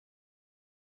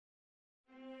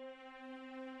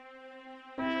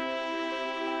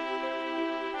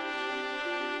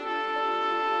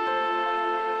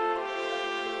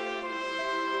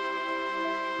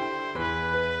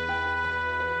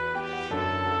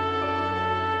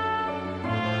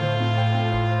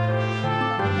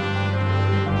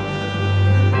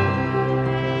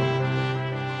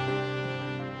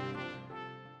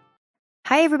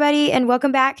Hi, everybody, and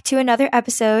welcome back to another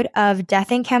episode of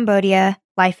Death in Cambodia,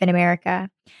 Life in America.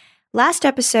 Last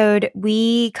episode,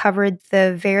 we covered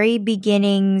the very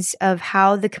beginnings of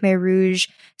how the Khmer Rouge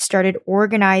started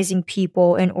organizing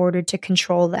people in order to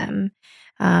control them.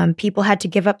 People had to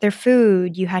give up their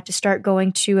food. You had to start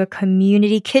going to a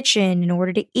community kitchen in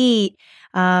order to eat.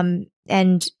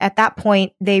 And at that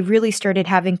point, they really started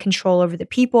having control over the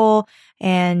people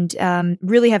and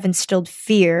really have instilled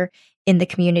fear in the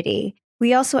community.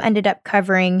 We also ended up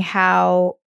covering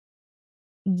how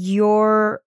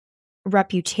your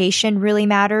reputation really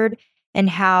mattered and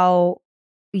how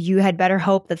you had better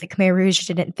hope that the Khmer Rouge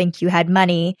didn't think you had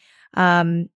money,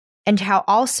 and how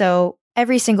also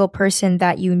every single person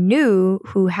that you knew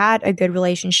who had a good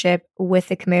relationship with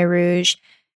the Khmer Rouge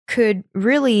could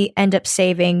really end up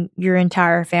saving your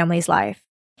entire family's life.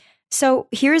 So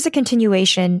here's a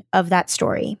continuation of that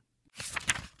story.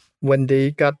 When they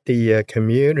got the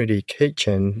community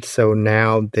kitchen, so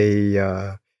now they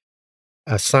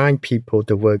assign people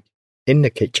to work in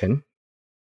the kitchen.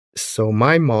 So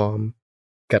my mom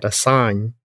got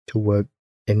assigned to work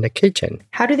in the kitchen.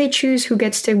 How do they choose who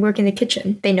gets to work in the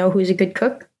kitchen? They know who's a good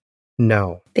cook?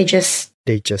 No. They just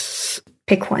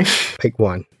pick one. Pick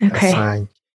one. Okay. Assign.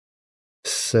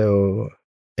 So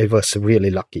it was really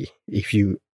lucky if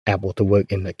you able to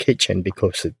work in the kitchen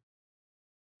because it's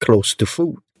close to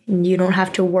food. You don't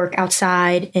have to work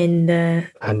outside in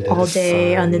all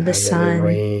day under the sun. Under the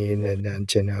rain, and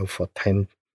then, for 10,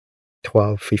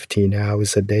 12, 15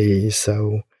 hours a day.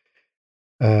 So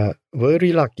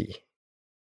very lucky.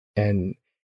 And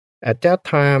at that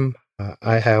time,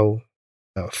 I have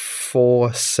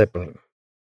 4 siblings.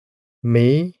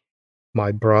 Me,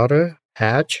 my brother,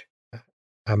 Hatch,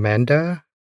 Amanda,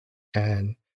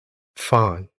 and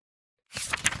Fawn.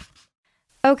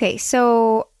 Okay,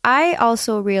 so I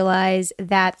also realize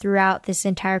that throughout this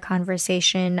entire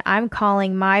conversation, I'm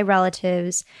calling my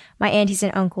relatives, my aunties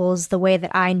and uncles, the way that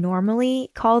I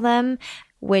normally call them,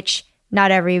 which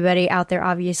not everybody out there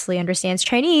obviously understands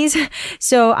Chinese.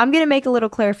 So I'm going to make a little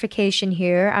clarification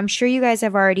here. I'm sure you guys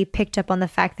have already picked up on the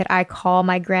fact that I call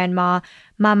my grandma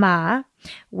Mama,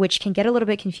 which can get a little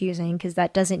bit confusing because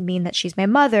that doesn't mean that she's my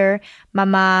mother.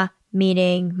 Mama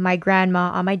meaning my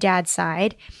grandma on my dad's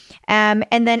side. And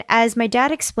then as my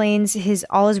dad explains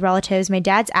all his relatives, my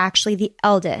dad's actually the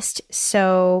eldest.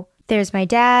 So there's my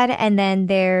dad, and then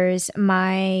there's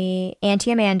my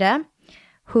Auntie Amanda,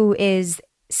 who is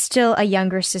still a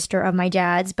younger sister of my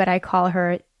dad's, but I call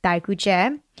her Dai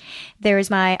Kuche. There's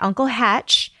my Uncle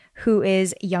Hatch, who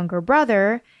is younger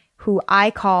brother, who I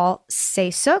call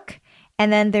Se Suk.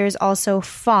 And then there's also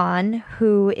Fawn,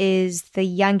 who is the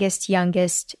youngest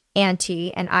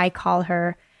auntie, and I call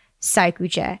her Sai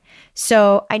Kuche.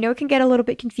 So I know it can get a little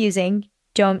bit confusing.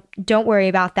 Don't worry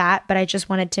about that, but I just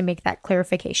wanted to make that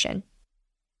clarification.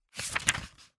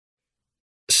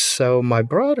 So my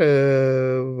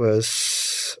brother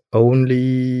was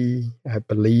only, I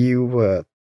believe,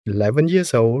 11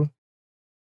 years old.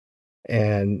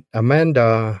 And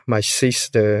Amanda, my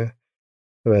sister,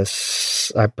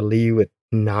 was, I believe,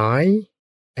 9,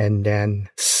 and then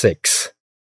 6.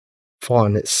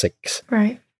 Fawn is 6.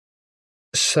 Right.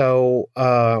 So,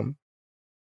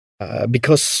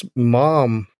 because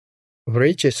mom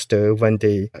registered when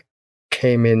they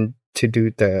came in to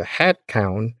do the head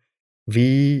count,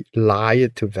 we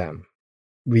lied to them.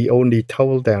 We only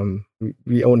told them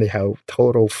we only have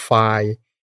total 5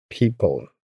 people.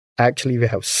 Actually, we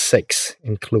have 6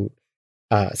 include.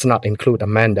 It's not include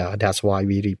Amanda. That's why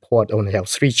we report only have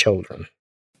 3 children.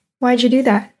 Why'd you do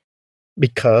that?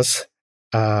 Because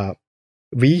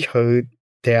we heard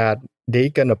that they're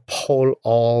going to pull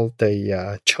all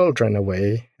the children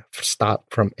away, start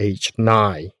from age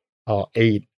 9 or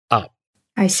 8 up.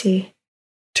 I see.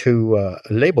 To a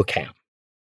labor camp.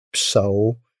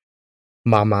 So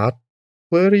Mama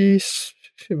very,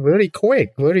 very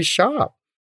quick, very sharp.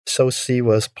 So she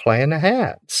was planning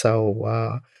ahead.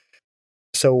 So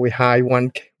we hire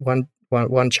one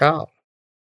child.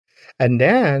 And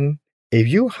then if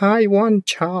you hire one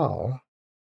child,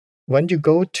 when you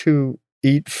go to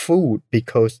eat food,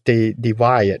 because they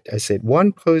divide it, I said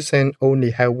one person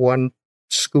only have 1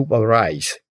 scoop of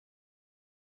rice.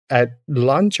 At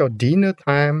lunch or dinner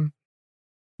time,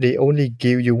 they only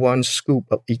give you 1 scoop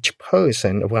of each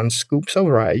person, 1 scoop of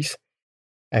rice.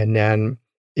 And then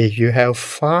if you have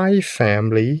 5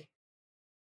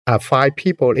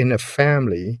 people in a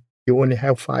family, you only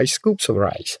have 5 scoops of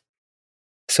rice.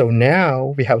 So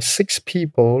now we have 6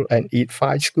 people and eat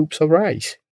 5 scoops of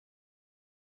rice.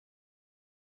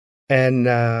 And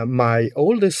my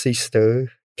older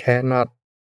sister cannot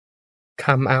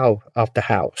come out of the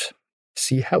house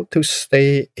She had to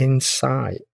stay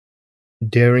inside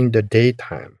during the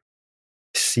daytime.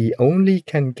 She only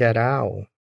can get out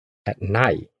at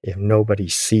night if nobody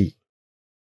see.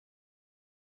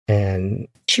 And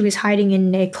She was hiding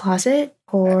in a closet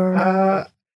or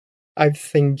I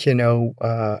think,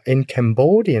 in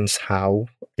Cambodian's house,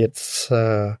 it's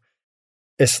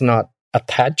not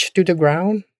attached to the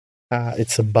ground.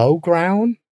 It's above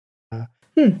ground.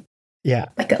 Yeah.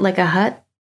 like a hut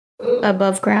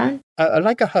above ground?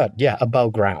 Like a hut, yeah,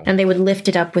 above ground. And they would lift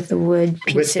it up with the wood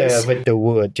pieces. With the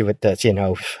wood, with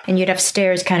the, And you'd have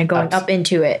stairs kind of going up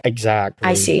into it. Exactly.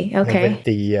 I see. Okay. With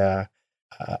the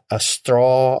a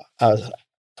straw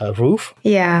a roof.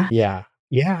 Yeah. Yeah.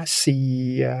 Yeah.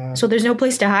 See. So there's no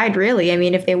place to hide, really. I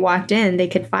mean, if they walked in, they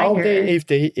could find her. If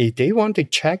they want to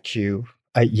check you,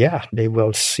 yeah, they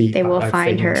will see. They will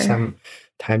find her.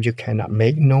 Sometimes you cannot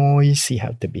make noise. You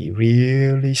have to be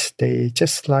really stay,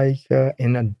 just like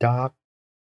in a dark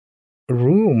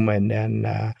room, and then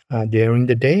during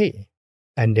the day,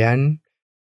 and then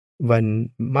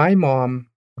when my mom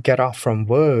get off from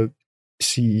work,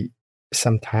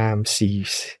 sometimes she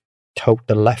took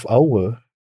the leftover,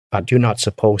 but you're not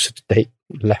supposed to take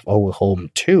leftover home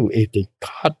too. If they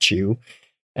caught you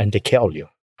and they kill you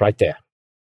right there,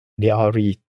 they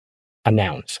already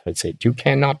announced. They said you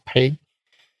cannot take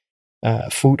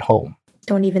food home.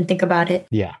 Don't even think about it.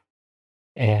 Yeah,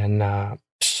 and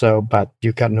but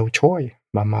you got no choice.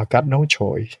 Mama got no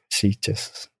choice. She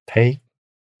just take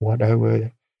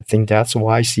whatever. I think that's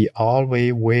why she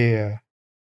always wear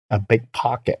a big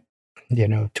pocket,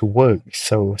 to work,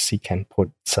 so she can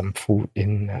put some food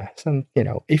in.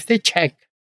 If they check,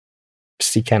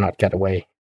 she cannot get away.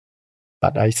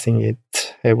 But I think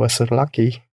it was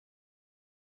lucky.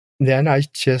 Then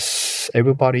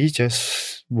everybody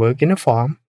just work in a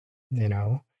farm.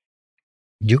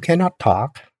 You cannot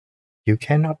talk. You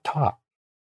cannot talk.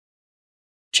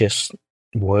 Just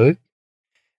work,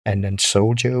 and then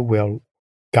soldier will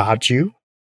guard you.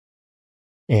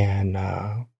 And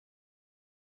I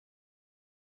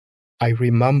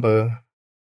remember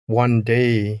one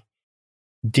day,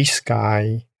 this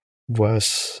guy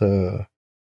was a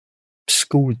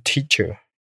school teacher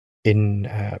in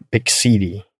a big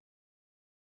city.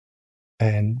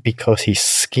 And because his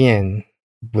skin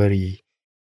very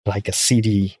like a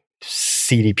city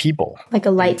people. Like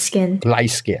a light skin. Light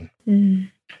skin.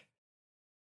 Mm.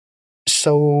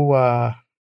 So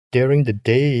during the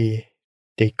day,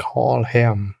 they call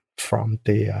him from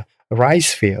the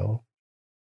rice field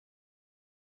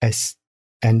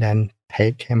and then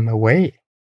take him away.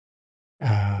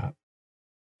 And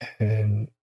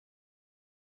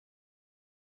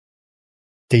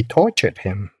they tortured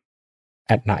him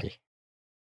at night.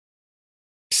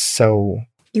 So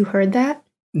you heard that?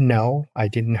 No, I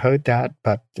didn't heard that,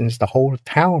 but since the whole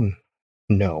town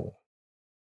know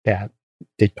that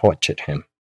they tortured him.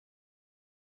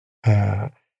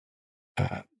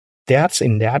 That's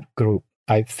in that group.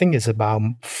 I think it's about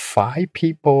 5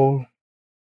 people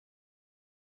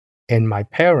in my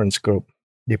parents' group.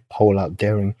 They pull out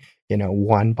during,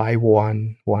 one by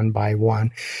one.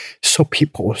 So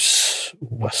people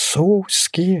were so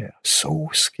scared.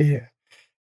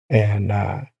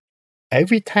 And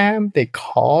every time they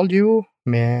call you,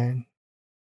 man,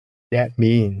 that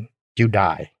means you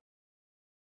die.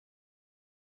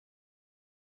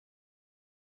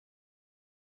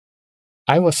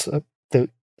 I was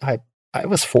I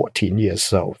was 14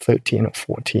 years old, 13 or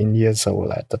 14 years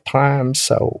old at the time.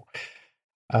 So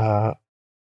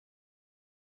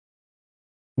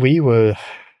we were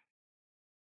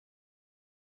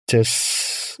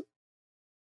just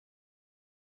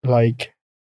like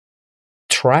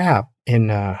trapped in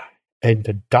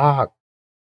the dark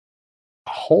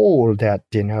hole that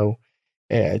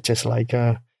just like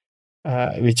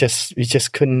we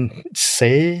just couldn't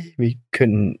say, we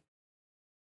couldn't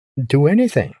do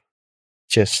anything.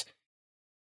 Just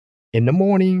in the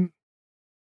morning,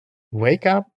 wake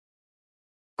up,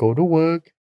 go to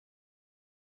work,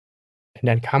 and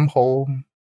then come home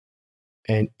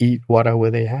and eat whatever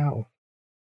they have,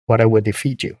 whatever they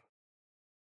feed you.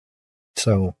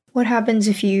 So what happens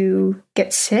if you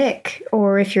get sick,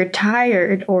 or if you're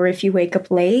tired, or if you wake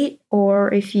up late,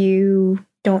 or if you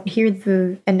don't hear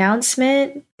the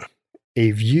announcement?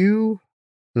 If you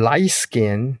light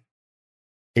skin,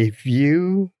 if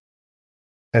you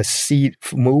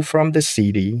move from the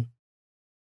city,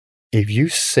 if you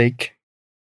sick,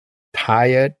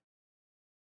 tired,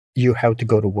 you have to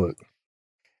go to work.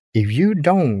 If you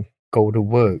don't go to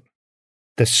work,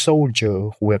 the soldier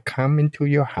will come into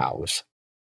your house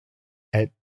and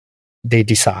they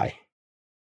decide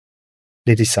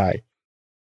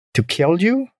to kill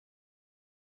you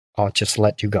or just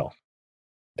let you go.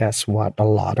 That's what a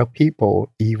lot of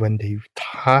people, even they're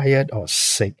tired or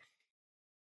sick,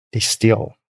 they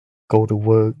still go to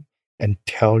work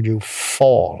until you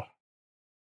fall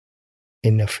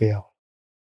in the field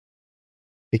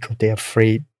because they're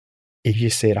afraid. If you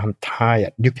say, I'm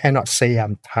tired, you cannot say,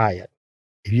 I'm tired.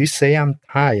 If you say, I'm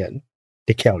tired,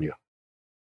 they kill you.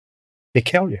 They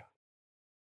kill you.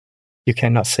 You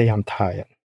cannot say, I'm tired.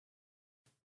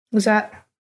 Was that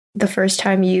the first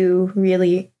time you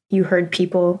heard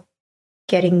people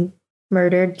getting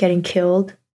murdered, getting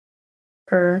killed?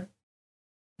 Or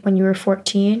when you were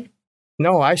 14?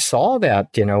 No, I saw that,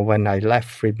 when I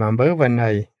left. Remember when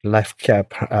I left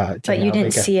but you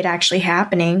didn't see it actually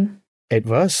happening. It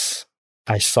was.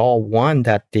 I saw one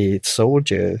that the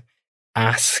soldier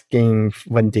asking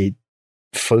when the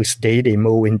first day they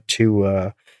move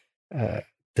into the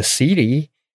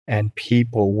city, and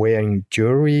people wearing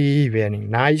jewelry, wearing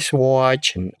nice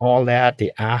watch and all that.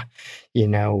 They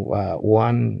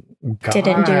one guy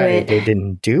didn't do it. They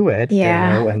didn't do it.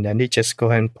 Yeah. And then they just go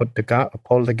ahead and pull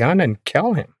the gun and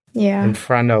kill him. Yeah. In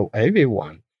front of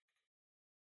everyone.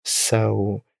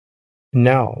 So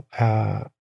no.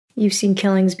 You've seen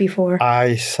killings before.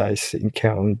 I've seen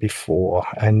killing before,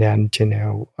 and then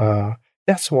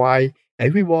that's why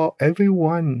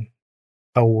everyone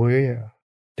aware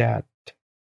that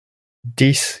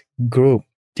this group,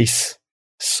 this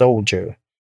soldier,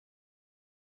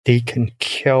 they can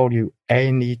kill you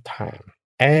anytime,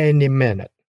 any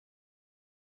minute.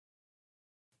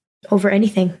 Over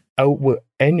anything. Over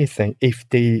anything. If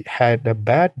they had a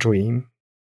bad dream,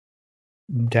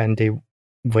 then they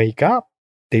wake up,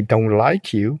 they don't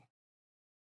like you,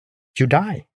 you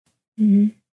die. Mm-hmm.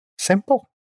 Simple.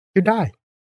 You die.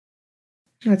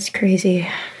 That's crazy.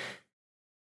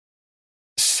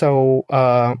 So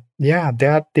that's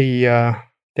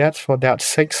for that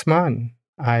 6 months.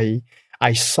 I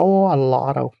saw a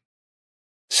lot of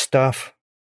stuff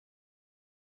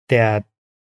that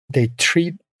they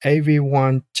treat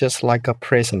everyone just like a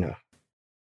prisoner.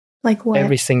 Like what?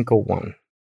 Every single one.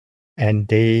 And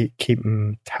they keep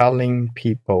telling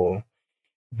people,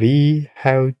 we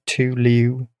have to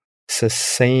live the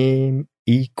same,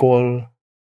 equal.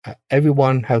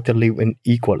 Everyone have to live in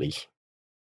equally.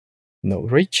 No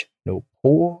rich, no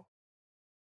poor.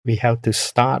 We have to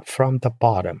start from the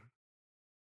bottom.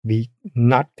 We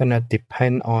not gonna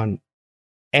depend on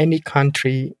any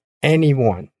country,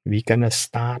 anyone. We gonna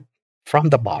start from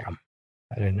the bottom.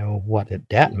 I don't know what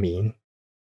that means.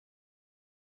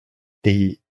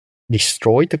 They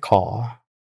destroy the car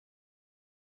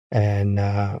and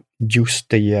use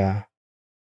the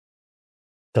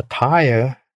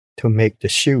tire to make the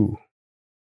shoe.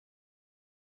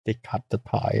 They cut the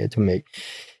tire to make.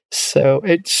 So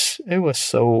it was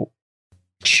so.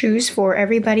 Shoes for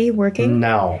everybody working?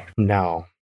 No.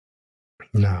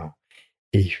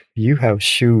 If you have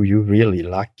shoe, you're really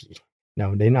lucky.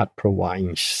 No, they're not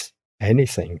providing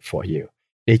anything for you.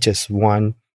 They just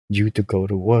want you to go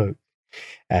to work,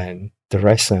 and the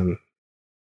rest of them,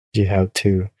 you have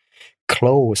to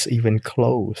clothes. Even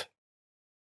clothes,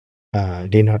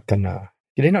 they're not gonna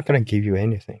give you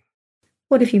anything.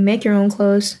 What if you make your own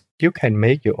clothes? You can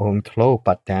make your own clothes,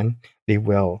 but then they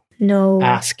will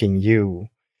asking you.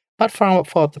 But for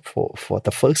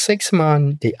the first 6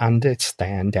 months, they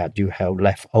understand that you have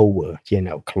leftover,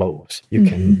 clothes. You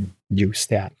can use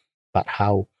that. But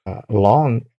how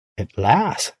long it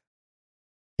lasts,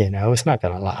 it's not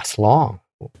going to last long.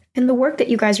 And the work that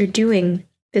you guys are doing,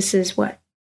 this is what?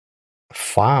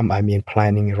 Farm,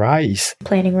 planting rice.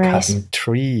 Planting rice. Cutting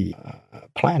tree,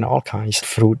 plant all kinds of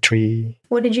fruit tree.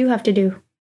 What did you have to do?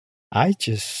 I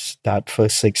just, that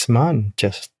first 6 months,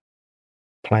 just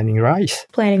planting rice.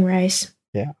 Planting rice.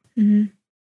 Yeah. Mm-hmm.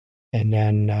 And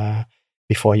then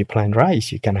before you plant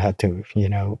rice, you're going to have to,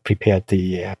 prepare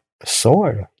the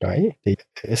soil, right?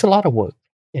 It's a lot of work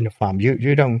in the farm.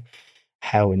 You don't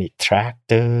have any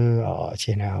tractor or,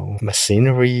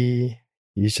 machinery.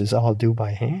 You just all do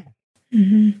by hand.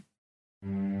 Mm-hmm.